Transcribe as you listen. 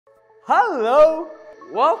Hello!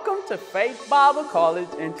 Welcome to Faith Bible College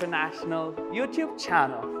International YouTube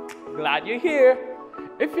channel. Glad you're here.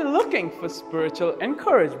 If you're looking for spiritual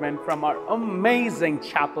encouragement from our amazing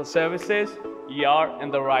chapel services, you're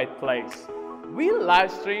in the right place. We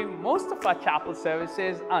live stream most of our chapel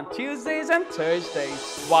services on Tuesdays and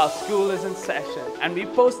Thursdays while school is in session, and we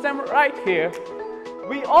post them right here.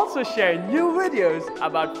 We also share new videos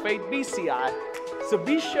about Faith BCI, so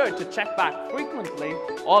be sure to check back frequently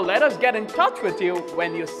or let us get in touch with you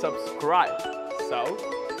when you subscribe. So,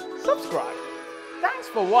 subscribe. Thanks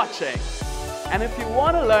for watching. And if you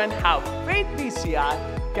want to learn how Faith BCI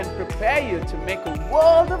can prepare you to make a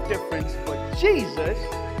world of difference for Jesus,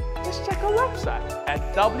 just check our website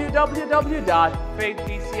at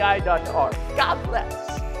www.faithbci.org. God bless.